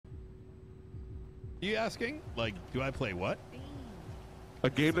You asking? Like, do I play what? A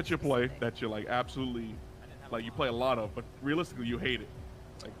game that you play that you're like absolutely, like you play a lot of, but realistically you hate it.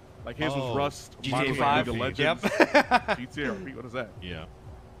 Like his was Rust, mine was like League of Legends, GTA RP. What is that? Yeah.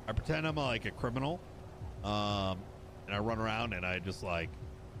 I pretend I'm like a criminal, and I run around and I just like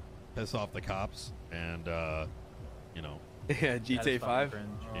piss off the cops and you know. Yeah, GTA 5.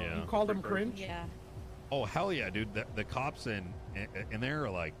 Yeah. You called him cringe? Yeah. Oh hell yeah, dude! The cops in there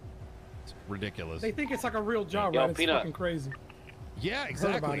are like ridiculous. They think it's like a real job, Yo, right? It's Peanut. fucking crazy. Yeah,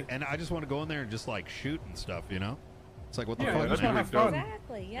 exactly. And I just want to go in there and just like shoot and stuff, you know? It's like, what the Yeah, fuck? I just man? want to have fun.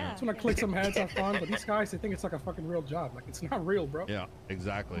 Exactly, yeah. I just want to click some heads, have fun. But these guys, they think it's like a fucking real job. Like, it's not real, bro. Yeah,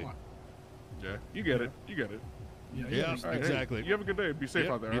 exactly. Come on. Yeah, you get it. You get it. Yeah, All right, exactly. Hey, you have a good day. Be safe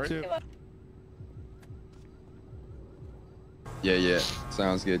out there, you all right? too. Yeah.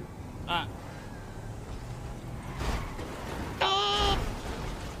 Sounds good.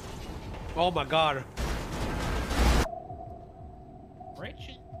 Oh my god.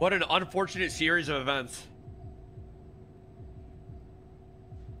 What an unfortunate series of events.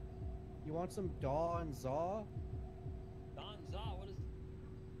 You want some Daw and Zaw?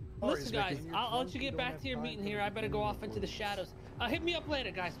 Listen, guys, I'll let you get back to your meeting here. I better go off into the shadows. Hit me up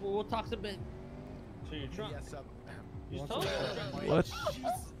later, guys. We'll talk some bit. So you're drunk. You told me. What?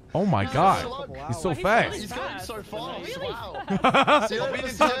 Oh my god. He's so fast. He's going so fast. Really Wow.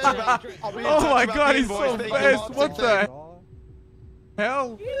 Oh my god, he's so fast. What the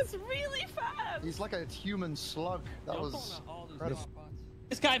hell? He's really fast. He's like a human slug. That was incredible.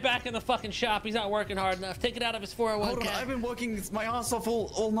 This guy back in the fucking shop. He's not working hard enough. Take it out of his 401k. Hold on, I've been working my ass off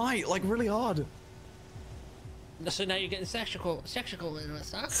all night, like really hard. So now you're getting sexual in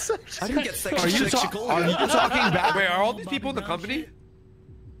this, huh? I didn't get sexual. Are you talking back? Wait, are all these Back people in the company?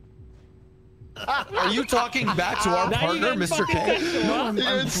 Are you talking back to our partner, Mr. K? No, I'm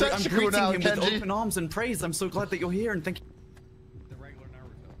greeting him with open arms and praise. I'm so glad that you're here and thank you.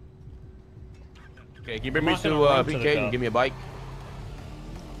 Okay, can you bring me to PK and give me a bike?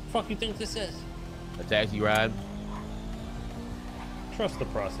 Fuck you think this is? A taxi ride? Trust the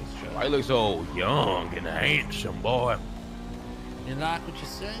process, Joe. Why you look so young and handsome, boy? You like what you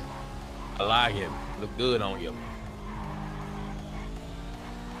say? I like him. Look good on you.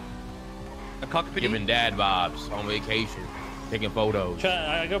 A cockpit? Giving dad vibes on vacation, taking photos.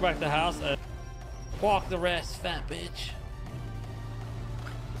 I go back to the house. Walk the rest, fat bitch.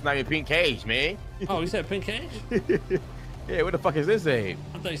 It's not even pink cage, man. Oh, you said pink cage? Yeah, what the fuck is this aid?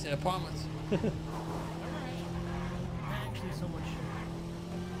 I thought you said apartments. Actually, so much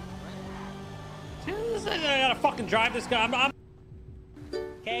shit. I gotta fucking drive this guy. I'm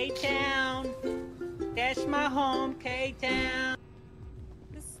K-Town. That's my home, K-Town.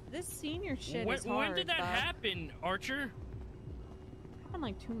 This senior shit when, is hard. when did that happen, Archer? Happened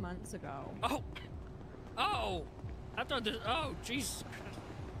like 2 months ago. Oh, I thought this. Oh, jeez.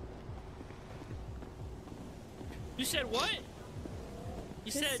 You said what?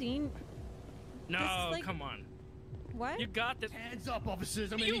 You This said no. like- Come on. What? You got this. Hands up,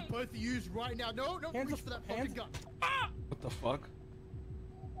 officers. I'm gonna need both of you right now. No, reach for that fucking gun. What the fuck?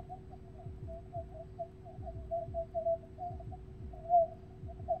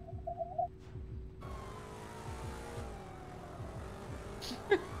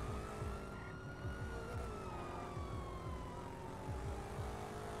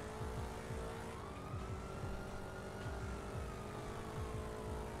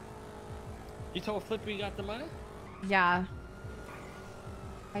 You told Flipper you got the money? Yeah.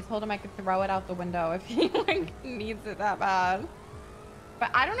 I told him I could throw it out the window if he like needs it that bad.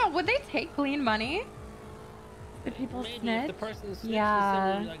 But I don't know. Would they take clean money? Did people Maybe snitch? if the person snitched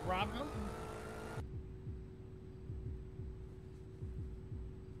Yeah. and like robbed them.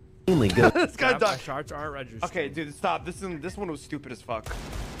 Mainly good. This guy died. Shots aren't registered. Okay, dude, stop. This one was stupid as fuck.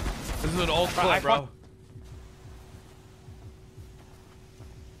 This is an old clip, bro.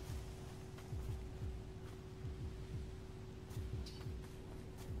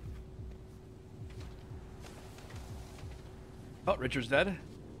 Oh, Richard's dead.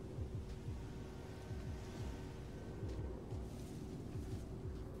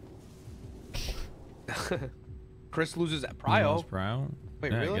 Chris loses at Prio.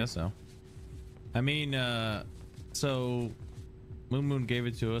 Wait, yeah, really? I guess so. I mean, so Moon gave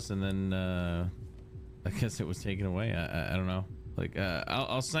it to us, and then I guess it was taken away. I don't know. Like,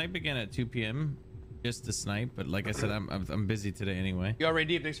 I'll snipe again at 2 p.m. just to snipe, but like I said, I'm busy today anyway. You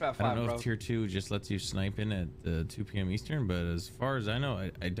already did. Thanks for that I don't know bro. if tier 2 just lets you snipe in at 2 p.m. Eastern, but as far as I know,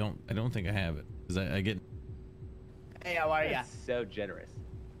 I don't think I have it because I get. Hey, how are ya? So generous.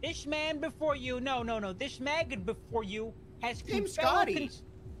 This man before you, no. This maggot before you has Team fellow Scotty.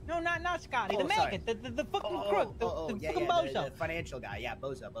 No, not Scotty. The maggot, the fucking crook, the fucking bozo. The financial guy. Yeah,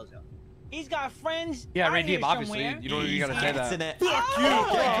 bozo. He's got friends. Yeah, out redeem. here Obviously, somewhere. you don't even gotta say that. Fuck you.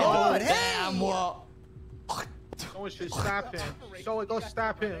 God, Damn what? Someone should stop him. Someone go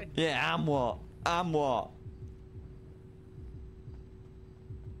stop him. Yeah, I'm what? I'm what?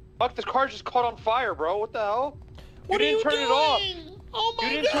 Fuck, this car just caught on fire, bro. What the hell? What you didn't are turn you it off. doing? Oh my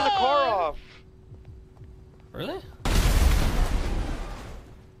You didn't turn the car off. Really?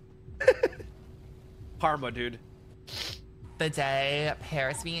 Karma, dude. The day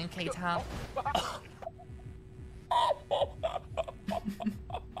Paris being K-Town.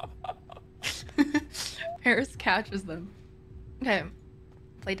 Paris catches them. Okay.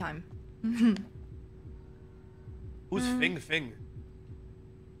 Playtime. Who's Fing?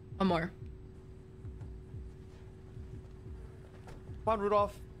 One more. Come on,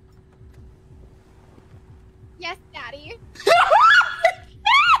 Rudolph. Yes, Daddy.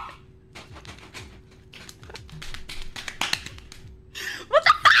 What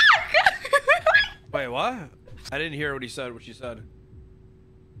the fuck? Wait, what? I didn't hear what he said. What she said.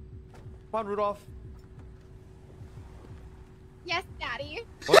 Come on, Rudolph. Yes, Daddy.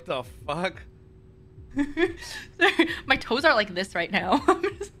 What the fuck? Sorry, my toes are like this right now.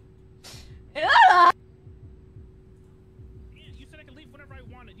 Yeah, you said I could leave whenever I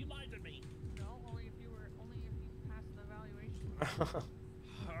wanted. You lied to me. No, only if you passed the evaluation.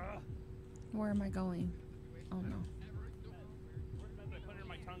 Where am I going? Oh no. Put it in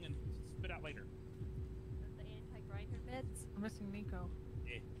my tongue and spit out later. The anti-grinder bits. I'm missing Nico.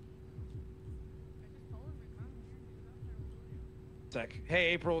 Sec.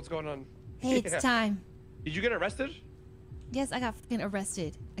 Hey, April, what's going on? Hey, it's time. Did you get arrested? Yes, I got fucking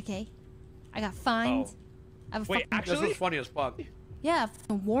arrested. Okay, I got fined. Oh. I have a Wait, fucking actually, this is funny as fuck. yeah, a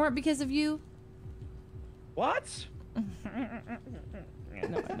fucking warrant because of you. What?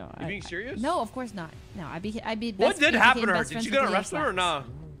 No. You being serious? No, of course not. No, I'd be. What did happen to her? Best Did friends you with get the arrested or Xbox. nah?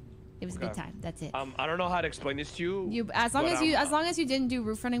 It was a good time. That's it. I don't know how to explain this to you. You, as long as you didn't do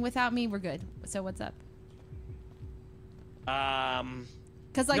roof running without me, we're good. So what's up?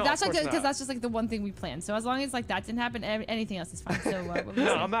 Because like no, that's like of course because not. that's just like the one thing we planned. So as long as like that didn't happen, anything else is fine. So what was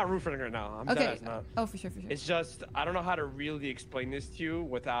No, it? I'm not roofing right now. I'm Okay. dead not. Oh, for sure. It's just I don't know how to really explain this to you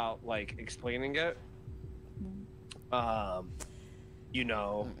without like explaining it. You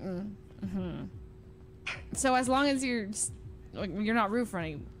know. So as long as you're not roof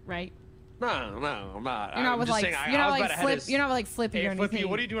running, right? No, I'm not. You're not I'm with just like saying, you're I not was like about to head flip. this- You're not like Flippy Hey, or Flippy, anything.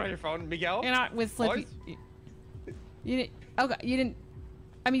 what are you doing on your phone, Miguel? You're not with Flippy. Boys? You didn't. Okay, you didn't.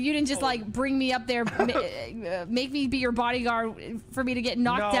 I mean, you didn't just like bring me up there, make me be your bodyguard for me to get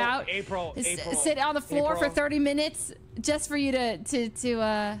knocked No, out. April, Sit on the floor for April. 30 minutes just for you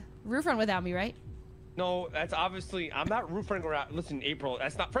to roof run without me, right? No, that's obviously I'm not roofing around. Listen, April,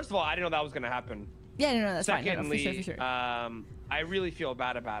 that's not. First of all, I didn't know that was gonna happen. Yeah, no, that's fine. Secondly, No, for sure. I really feel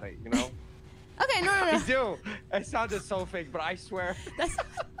bad about it. You know. Okay, no. I do. It sounded so fake, but I swear.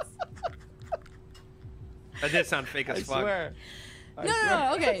 That did sound fake as fuck. I swear.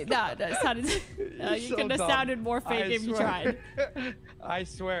 No. Okay, no, that sounded. You so could have dumb. sounded more fake I if you swear. tried. I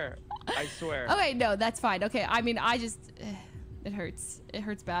swear. Okay, no, that's fine. Okay, I mean, I just, it hurts. It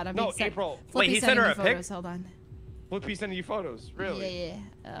hurts bad. I mean, No, April. Flippy Wait, he sending sent her me a pic? photos. Hold on. Flippy sending you photos, really?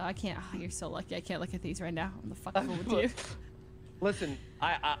 Yeah. I can't. Oh, you're so lucky. I can't look at these right now. I'm the fuck fool with you. Listen,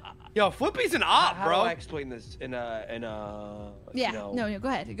 Yo, Flippy's an op, how bro. do I explain this in a Yeah. you know, No. Go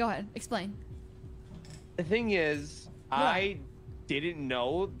ahead. Explain. The thing is, I didn't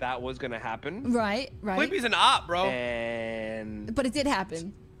know that was gonna happen. Right. Flippy's an op, bro. And But it did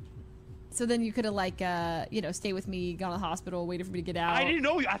happen. So then you could have like, stay with me, gone to the hospital, waited for me to get out. I didn't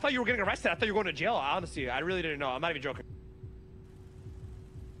know. I thought you were getting arrested. I thought you were going to jail. Honestly, I really didn't know. I'm not even joking.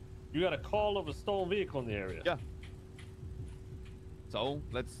 You got a call of a stolen vehicle in the area. Yeah. So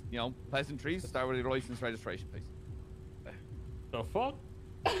let's, pleasantries. Start with your license registration, please. The fuck?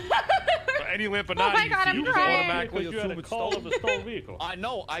 Any Lampanati, Oh my God, I'm you just crying. automatically Because you had assume a it's call stolen. of a stolen vehicle. I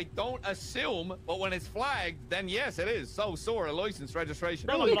know, I don't assume, but when it's flagged, then yes, it is. So, a license registration.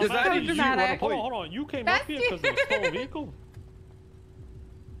 No, but I'm Does that asking is you. you on a plate? Hold on. You came up here because of a stolen vehicle?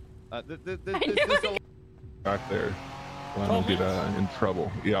 Back there. I don't get in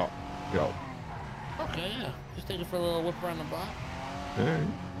trouble. Yeah. Okay, yeah. Just take it for a little whip around the block. Hey.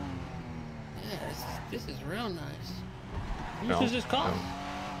 Yeah, this is real nice. How No, much does this cost? no.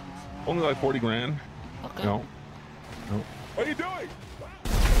 Only like 40 grand. Okay. No. What are you doing?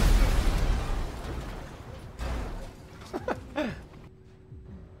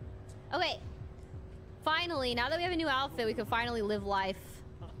 Okay. Finally, now that we have a new outfit, we can finally live life.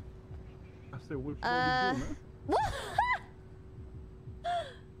 I said, what Uh,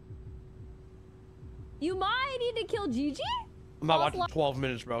 You might need to kill Gigi? I'm not watching 12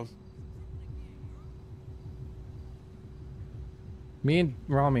 minutes, bro. Me and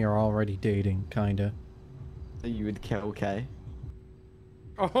Ramee are already dating, kinda. So you would kill Kay?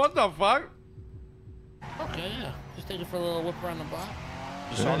 Oh, what the fuck? Okay, yeah. Just take it for a little whip around the block.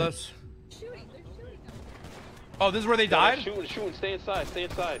 You saw this? Oh, this is where they died? Shooting. Stay inside. Stay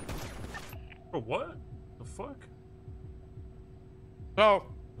inside. Bro, what? The fuck? So,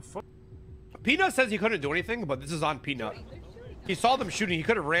 Peanut says he couldn't do anything, but this is on Peanut. He saw them shooting. He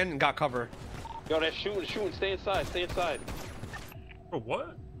could have ran and got cover. Yo, they're shooting. Stay inside. Stay inside. Bro,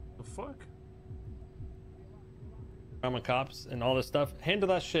 what? The fuck? I'm a cops and all this stuff. Handle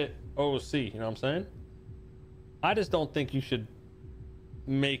that shit OOC, you know what I'm saying? I just don't think you should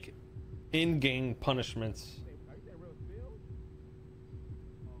make in-game punishments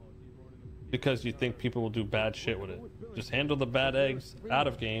because you think people will do bad shit with it. Just handle the bad eggs out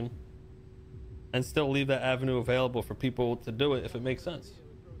of game and still leave that avenue available for people to do it if it makes sense.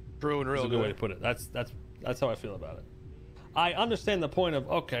 True and real. That's a good way to put it. That's how I feel about it. I understand the point of,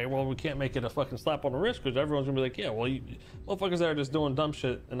 okay, well, we can't make it a fucking slap on the wrist because everyone's gonna be like, yeah, well, you motherfuckers that are just doing dumb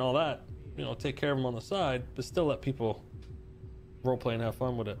shit and all that, you know, take care of them on the side, but still let people roleplay and have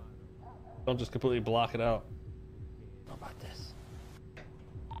fun with it. Don't just completely block it out. How about this?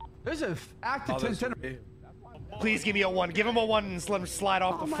 There's an active 10-10. Please give me a 1. Give him a 1 and let him slide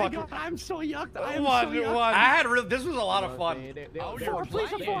off the fucking. God, I'm so yucked. I had really. This was a lot of fun. 4, please,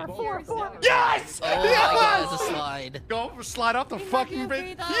 4. Yes! Oh my God, it's a slide. Go slide off the fucking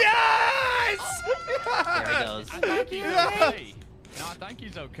bridge. Yes! There he goes. Okay. No, I think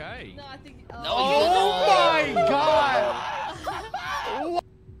he's okay. No, I think. Oh my God!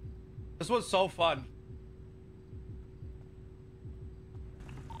 This was so fun.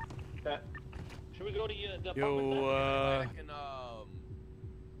 Should we go to the Yo,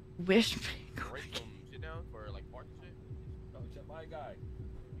 Wish me. Sit down for like parts and shit. Oh, shit, my guy.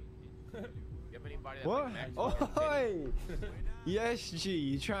 You have anybody that What? like Oi! Yes, G,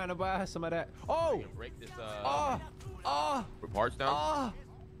 you trying to buy some of that? Oh! break this With parts down?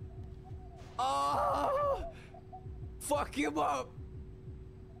 Fuck him up!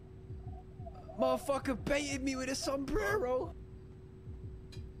 Motherfucker baited me with a sombrero!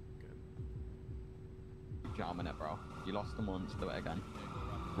 Jamming it, bro. You lost them once, do it again.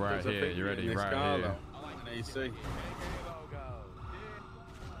 Right here, you ready? Right here. AC.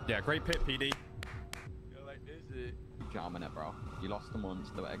 Yeah, great pit, PD. Jamming it, bro. You lost them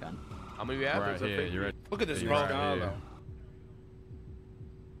once, do it again. How many we have? Right here, you ready? Look at this, bro. Right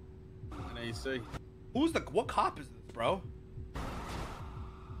AC. What cop is this, bro?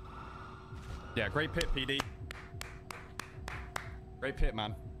 Yeah, great pit, PD. Great pit,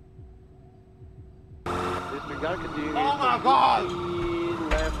 man. Disregard continuing. Oh my God!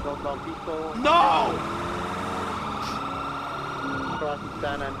 Left on Nopixel. No! Crossing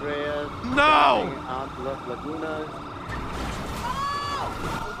San Andreas. No! Out Los Lagunas.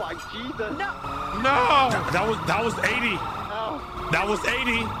 Oh my Jesus! No! That was 80. Ow. That was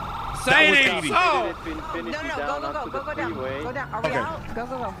 80. Say That was 80. Go down. Go down. Are we out? Go.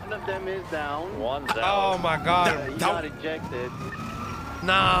 One of them is down. One's out. Oh my God! He got ejected.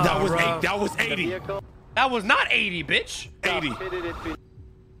 Nah, That was bro. 8. That was 80. That was not 80, bitch. 80.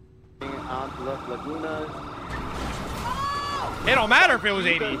 Out Los Lagunas. It don't matter if it was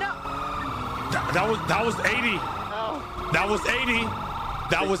 80. That was 80. That was 80.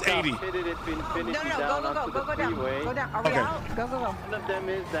 That was 80. Go down. Go down. Are we out? Go. One of them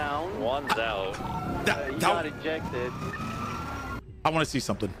is down. One's out. He got ejected. I want to see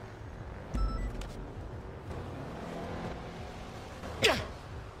something.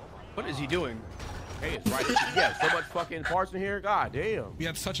 What is he doing? Hey, it's right. Yeah, so much fucking parts in here. God damn. We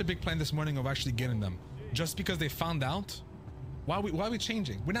had such a big plan this morning of actually getting them. Just because they found out? Why are we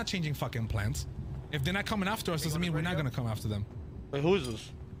changing? We're not changing fucking plans. If they're not coming after us, doesn't mean we're not gonna come after them. Wait, who is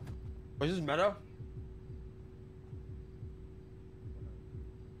this? Is this Meta?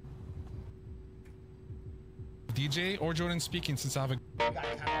 DJ or Jordan speaking since I have a...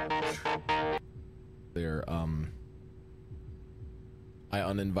 There, I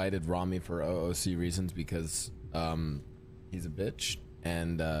uninvited Ramee for OOC reasons because he's a bitch,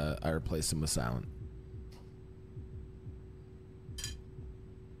 and I replaced him with Silent.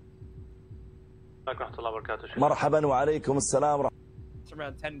 مرحبا وعليكم السلام. It's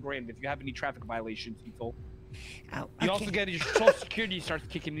around 10 grand if you have any traffic violations, people. You also get your social security starts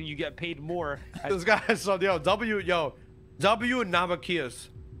kicking in, you get paid more. This guy, so W Namakias,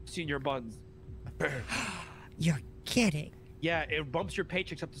 senior buns. You're kidding. Yeah, it bumps your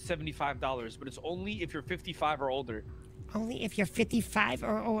paychecks up to $75, but it's only if you're 55 or older. Only if you're 55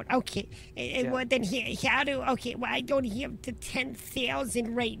 or old. Okay. Well, then how do... Okay, well, I don't have the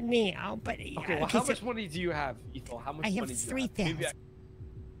 10,000 right now, but... Okay, well, how much money do you have, Ethel? How much I money have do you 3,000.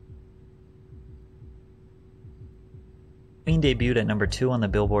 Queen debuted at number 2 on the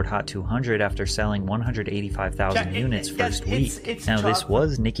Billboard Hot 200 after selling 185,000 units first week. Now, this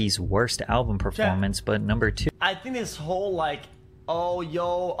was Nicki's worst album performance, but number 2. I think this whole like, oh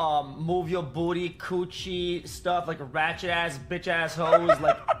yo, move your booty, coochie stuff, like ratchet ass, bitch ass hoes,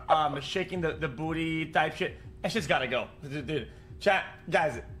 like shaking the booty type shit. That shit's gotta go, dude. Chat,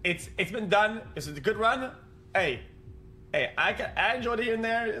 guys, it's been done. It's a good run. Hey, I enjoyed it in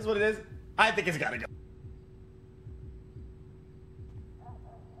there. Is what it is. I think it's gotta go.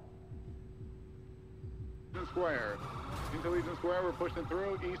 Square. Into Legion Square, we're pushing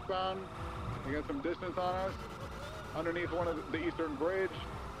through, eastbound. We got some distance on us. Underneath one of the eastern bridge,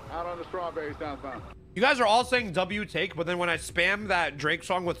 out on the strawberry southbound. You guys are all saying W take, but then when I spam that Drake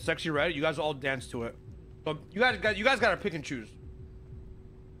song with Sexy Red, you guys all dance to it. So you guys gotta pick and choose.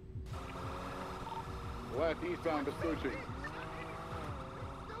 Left eastbound to Vespucci.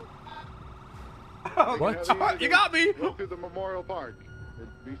 What? You got me! Go through the Memorial Park.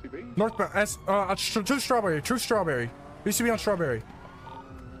 BCB? Northbound, to Strawberry, true Strawberry. BCB on Strawberry.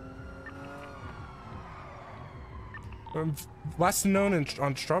 Last known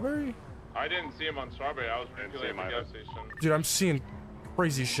on Strawberry? I didn't see him on Strawberry. I was particularly at the gas station. Dude, I'm seeing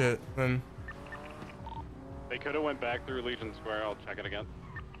crazy shit, man. They could have went back through Legion Square. I'll check it again.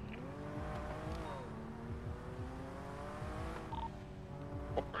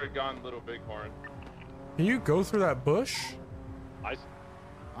 Or gone Little Bighorn. Can you go through that bush?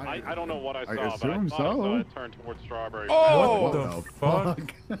 I don't know what I saw, but I assume thought I saw so. it turn towards Strawberry. Oh! What the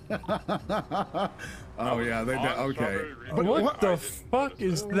fuck? Oh yeah, they did. Okay. What the fuck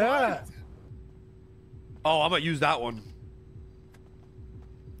is that? Oh, I'm gonna use that one.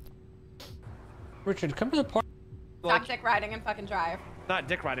 Richard, come to the park. Stop dick riding and fucking drive. Not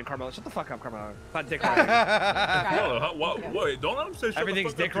dick riding, Carmelo. Shut the fuck up, Carmelo. It's not dick riding. Wait, don't let him say shut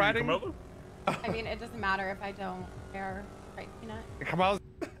Everything's the fuck dick up riding? to you, Carmelo. I mean, it doesn't matter if I don't wear right peanut. Carmelo.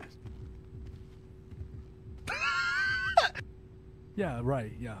 Yeah,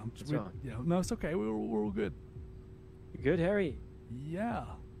 right. Yeah. Yeah. No, it's okay. We're all good. You good, Harry? Yeah.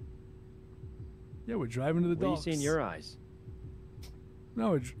 Yeah, we're driving to the docks. What do you see in your eyes?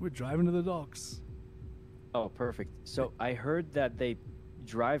 No, we're driving to the docks. Oh, perfect. So I heard that they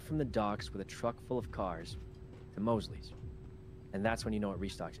drive from the docks with a truck full of cars to Mosley's. And that's when you know it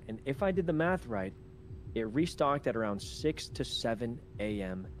restocks. And if I did the math right, it restocked at around 6 to 7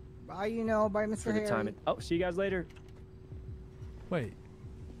 a.m. Bye, bye, Mr. For the time. Oh, see you guys later. Wait.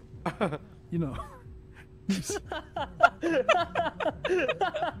 You know.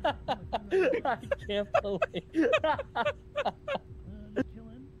 I can't believe.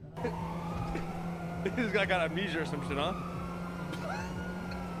 This guy got amnesia or some shit, huh?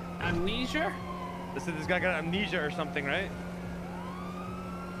 Amnesia? This guy got amnesia or something, right?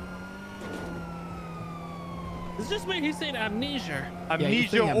 Does this mean he's saying amnesia?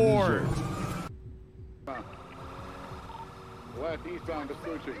 Amnesia or... Left eastbound to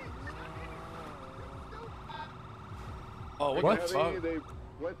Vespucci. Oh, what the fuck? They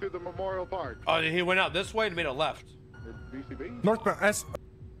went through the Memorial Park. Oh, he went out this way and made a left. BCB? Northbound, S.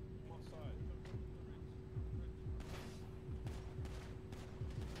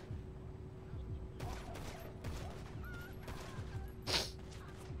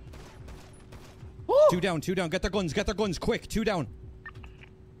 Two down, get their guns, quick, 2 down.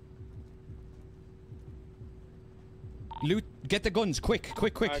 Loot, get the guns, quick.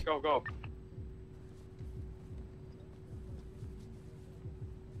 Alright, go.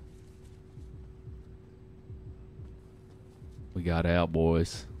 We got out,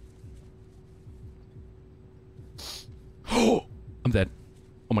 boys. I'm dead.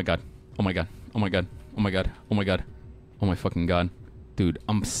 Oh my god. Oh my fucking god. Dude,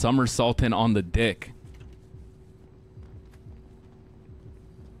 I'm somersaulting on the dick.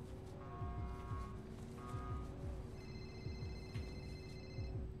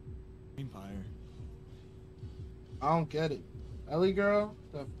 I don't get it. Ellie girl,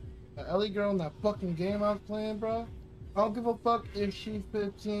 the Ellie girl in that fucking game I was playing, bro. I don't give a fuck if she's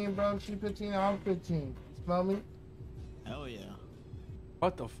 15, bro. If she's 15, I'm 15. You smell me? Hell yeah.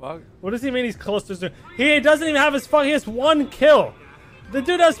 What the fuck? What does he mean he's close to? He doesn't even have his fucking. He has 1 kill. The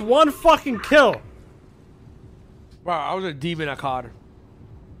dude has 1 fucking kill. Wow, I was a demon at COD.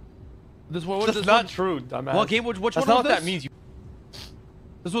 This one. That's not true, dumbass. What game? Which That's one? not Was what this? that means, you.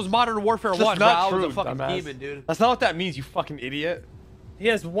 This was Modern Warfare 1. Not bro. true, I was a fucking dumbass. demon, dude. That's not what that means, you fucking idiot. He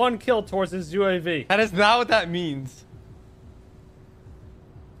has 1 kill towards his UAV. That is not what that means.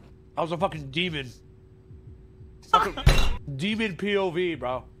 I was a fucking demon. Fucking demon POV,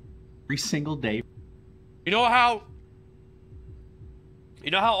 bro. Every single day. You know how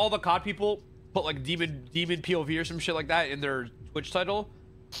all the COD people put like demon POV or some shit like that in their Twitch title?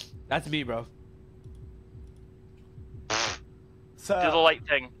 That's me, bro. Do the light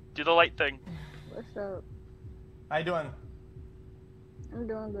thing. Do the light thing. What's up? How you doing? I'm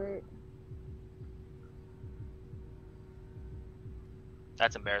doing great.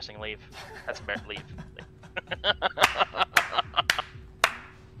 That's embarrassing. Leave. That's embarrassing. Leave.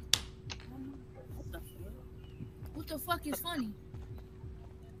 What the fuck is funny?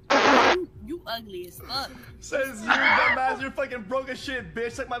 You ugly as fuck. Says you, dumbass. You're fucking broke as shit,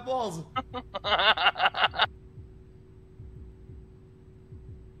 bitch. Suck my balls.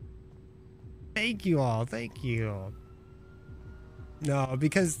 Thank you all. Thank you. No,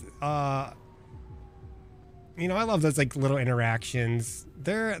 because you know, I love those like little interactions.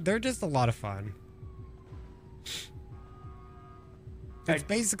 They're just a lot of fun. It's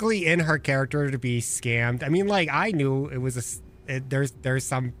basically in her character to be scammed. I mean, like I knew it was there's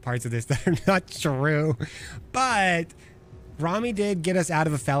some parts of this that are not true, but Ramee did get us out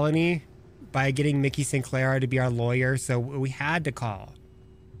of a felony by getting Mickey Sinclair to be our lawyer, so we had to call.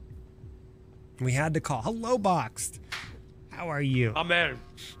 We had to call. Hello, Boxed. How are you? I'm there.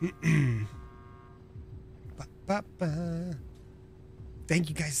 Thank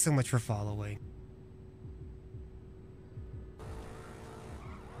you guys so much for following.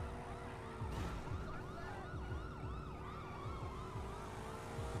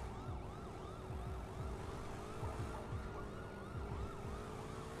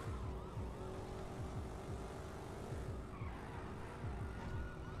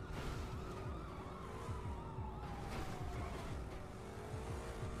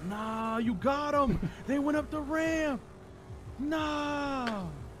 Nah, you got them. They went up the ramp. Nah.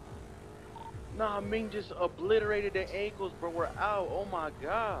 Nah, Ming just obliterated their ankles, bro. We're out. Oh my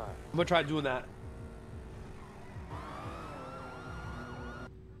god. I'm gonna try doing that.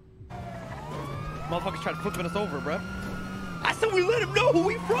 Motherfuckers trying to flipping us over, bro. I said we let him know who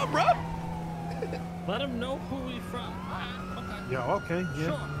we from, bro. Let him know who we from. Okay. Yeah, okay, yeah.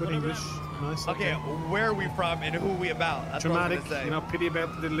 Sure, Good English. Nice. Okay, where are we from and who we about? That's Dramatic, what I was gonna say. you know, pity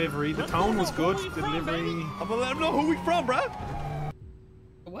about the delivery. The tone was good. The delivery. I'm gonna let him know who we from, bro.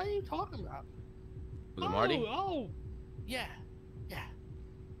 What are you talking about? Was it Marty? Oh, yeah. Yeah.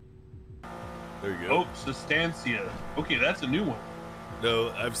 There you go. Oh, Sustancia. Okay, that's a new one. No,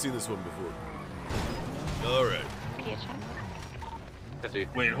 I've seen this one before. All right.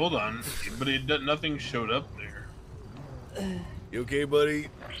 Wait, hold on. But nothing showed up there. You okay, buddy?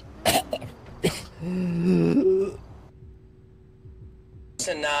 Listen,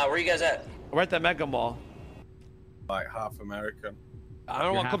 where you guys at? We're at the Mega Mall. Like half American. I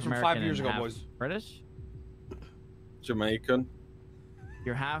don't know what comes from 5 years ago, boys. British? Jamaican.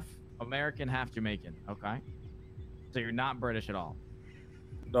 You're half American, half Jamaican. Okay. So you're not British at all.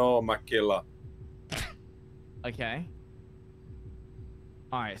 No, Makila. Okay.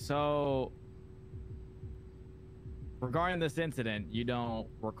 All right. So regarding this incident, you don't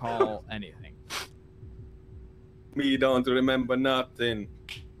recall anything. Me don't remember nothing.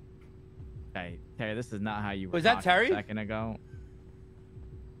 Okay, Terry, this is not how you were Was that talking Terry? a second ago.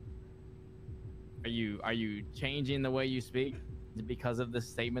 Are you changing the way you speak because of this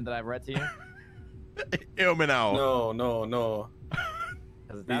statement that I've read to you? Hear me now. No.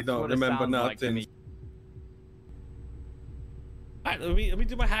 We don't remember nothing. Like All right, let me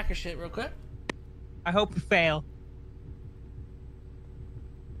do my hacker shit real quick. I hope you fail.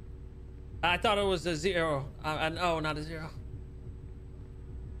 I thought it was a 0. No, not a 0.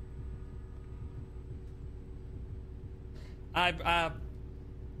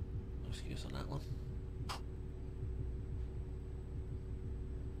 Excuse on that one.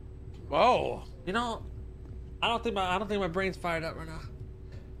 Whoa. You know, I don't think my brain's fired up right now.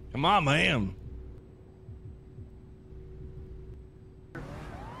 Come on, man.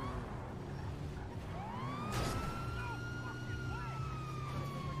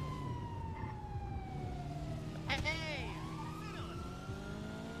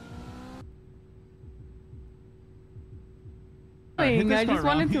 I just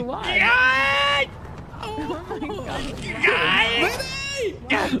wanted to watch.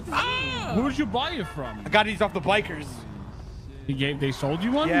 Who'd you buy it from? I got these off the bikers. They sold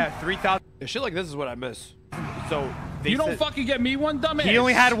you one? Yeah, 3,000. Shit like this is what I miss. So you don't fucking get me one, dumbass. He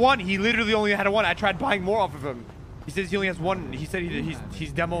only had one. He literally only had one. I tried buying more off of him. He says he only has one. He said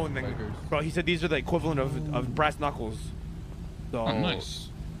he's demoing them. Bro, he said these are the equivalent of brass knuckles. So, oh, nice.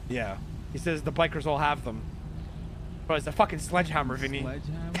 Yeah. He says the bikers all have them. Bro, it's a fucking sledgehammer, Vinny.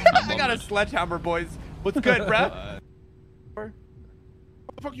 I got a sledgehammer, boys. What's good, bruh? What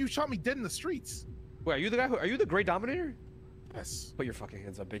the fuck? You shot me dead in the streets. Wait, are you the guy are you the Great Dominator? Yes. Put your fucking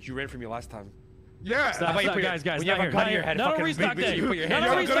hands up, bitch. You ran from me last time. Yeah. Stop, guys, when you have a gun to your head, fucking restock day. you put your hand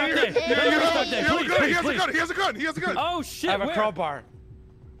No up. restock day. He has a gun. He has a gun. He has a gun. Oh shit! I have a where? crowbar.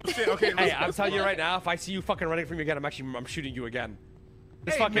 Shit, okay. Hey, I'm telling you right now, if I see you fucking running from me again, I'm shooting you again.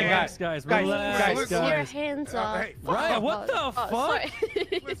 This Hey, fucking man. Guys, guys, relax, Your guys. hands off. Hey, Ryan, what the Oh, fuck? sorry.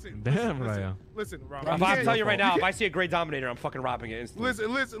 listen. Damn, Ryan. Listen, Rob. I'm telling you right now, if I see a Great Dominator, I'm fucking robbing it instantly.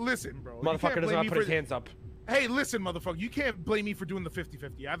 Listen, bro. You Motherfucker can't doesn't blame want me to put his for- hands up. Hey, listen, motherfucker. You can't blame me for doing the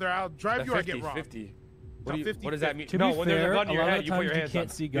 50-50. Either I'll drive you or I get robbed. 50. No, 50, What does that mean? To No, be when there's a fair, gun to your a lot head, of you put your times you hands can't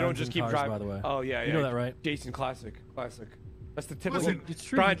up. see You don't guns just in keep cars, driving. by the way. Oh yeah, yeah. You know that, right? Jason, classic. That's the typical. Listen, it's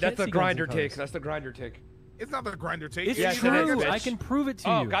true. You can't That's the see guns in grinder cars. take. That's the grinder take. It's not the grinder take. It's Yes, it true. is, bitch. I can prove it to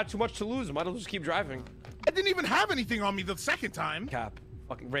Oh, you. got too much to lose. Might as well just keep driving. I didn't even have anything on me the second time. Cap.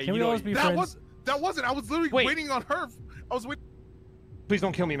 Fucking Ray. Can you we know always be That friends? wasn't. I was literally Wait. waiting on her. I was waiting. Please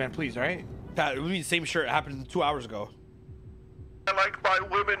don't kill me, man. Please, all right? Pat, we need the same shirt. It happened 2 hours ago. I like my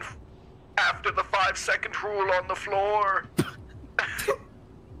women after the 5-second rule on the floor.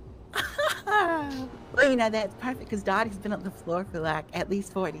 Well, you know, that's perfect because Dottie's been on the floor for like at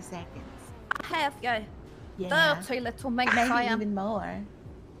least 40 seconds. I have you. Yeah. Dirty little minx Maybe I am. even more.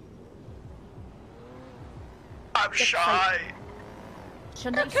 I'm shy.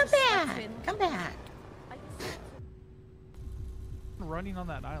 Come back. Come back. Running on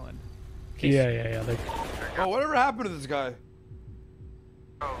that island. Yeah. Oh, whatever happened to this guy?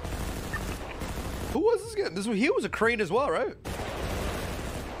 Who was this guy? He was a crane as well, right?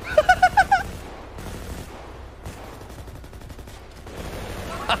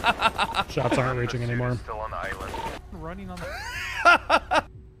 Shots aren't reaching anymore. Still on the island. Running on the.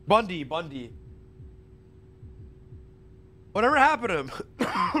 Bundy. Whatever happened to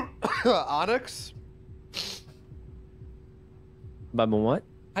him? Onyx? Bubba, what?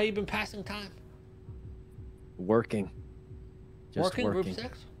 How you been passing time? Working. Just Working? working. Group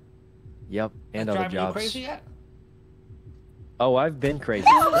 6? Yep, and other Driving you jobs. crazy yet? Oh, I've been crazy.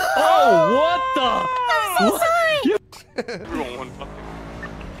 Oh, what the? I'm so sorry. Everyone one fucking.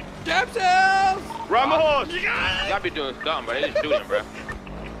 Captains! Ramos! You gotta be doing something, but they didn't shoot him, bro.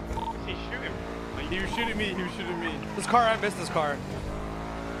 He shoot him. He was shooting me. This car, I missed this car.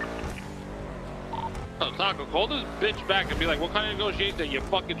 Oh, Taco, call this bitch back and be like, what kind of negotiation that you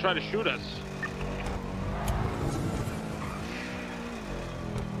fucking try to shoot us?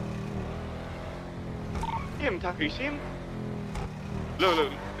 See him, Taco, you see him?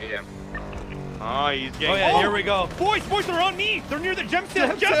 Look. Yeah. Oh, he's getting. Oh yeah, here we go. Boys, they're on me! They're near the gem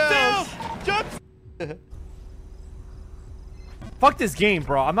sales! Fuck this game,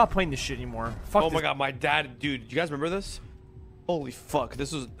 bro. I'm not playing this shit anymore. Fuck. Oh my god, my dad, dude. You guys remember this? Holy fuck.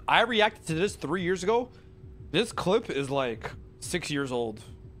 I reacted to this 3 years ago. This clip is like 6 years old.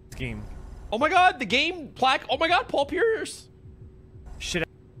 This game. Oh my god, the game plaque. Oh my god, Paul Pierce. Shit.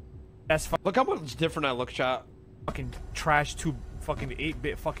 That's fun. Look how much different I look, chat. Fucking trash 2 fucking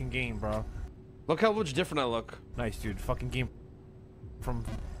 8-bit fucking game, bro. Look how much different I look. Nice, dude. Fucking game from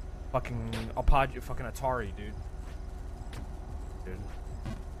fucking fucking Atari, dude.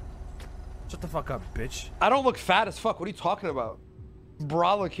 Shut the fuck up, bitch. I don't look fat as fuck. What are you talking about?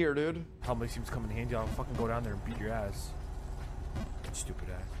 Brolic here, dude. Helmet seems coming in handy. I'll fucking go down there and beat your ass. Stupid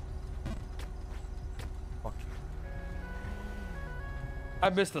ass. Fuck you. I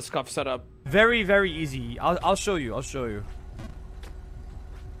missed the scuff setup. Very, very easy. I'll show you. I'll show you.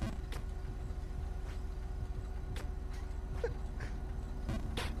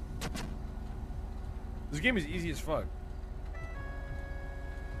 This game is easy as fuck.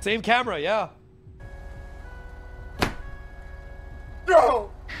 Same camera, yeah.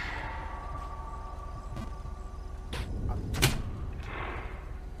 No!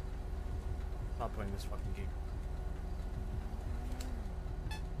 Not playing this fucking game.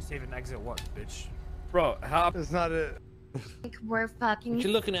 Save and exit what, bitch? Bro, how is not it? We're fucking What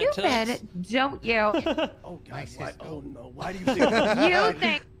you looking at, stupid, Tux? don't you? Oh God! Why? Oh no! Why do you think? You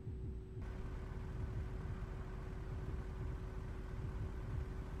think?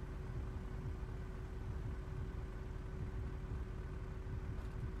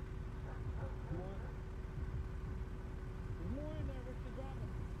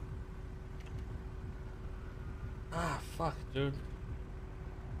 Ah, fuck, dude.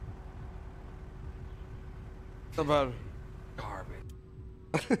 How about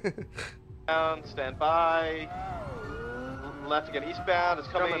garbage? Down, stand by. Left again, eastbound. It's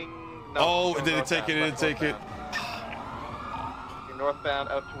coming. No, Oh, no, it didn't northbound, take it. It didn't take it. northbound. northbound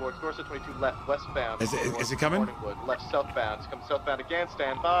out towards Dorset 22 left westbound. Is it coming? Morningwood, left southbound. It's coming southbound again.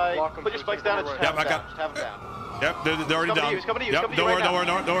 Stand by. Put your spikes down and just have them down. Just have them down. Yep, they're already down. He's coming to you. Yep, don't worry.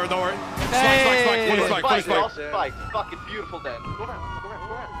 Don't worry. Hey! Spike. All spiked. Fucking beautiful then. Go around.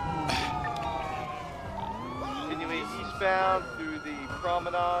 Continuing eastbound through the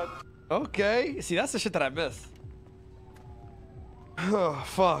promenade. Okay. See, that's the shit that I miss. Oh,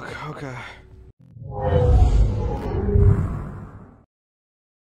 fuck. Okay.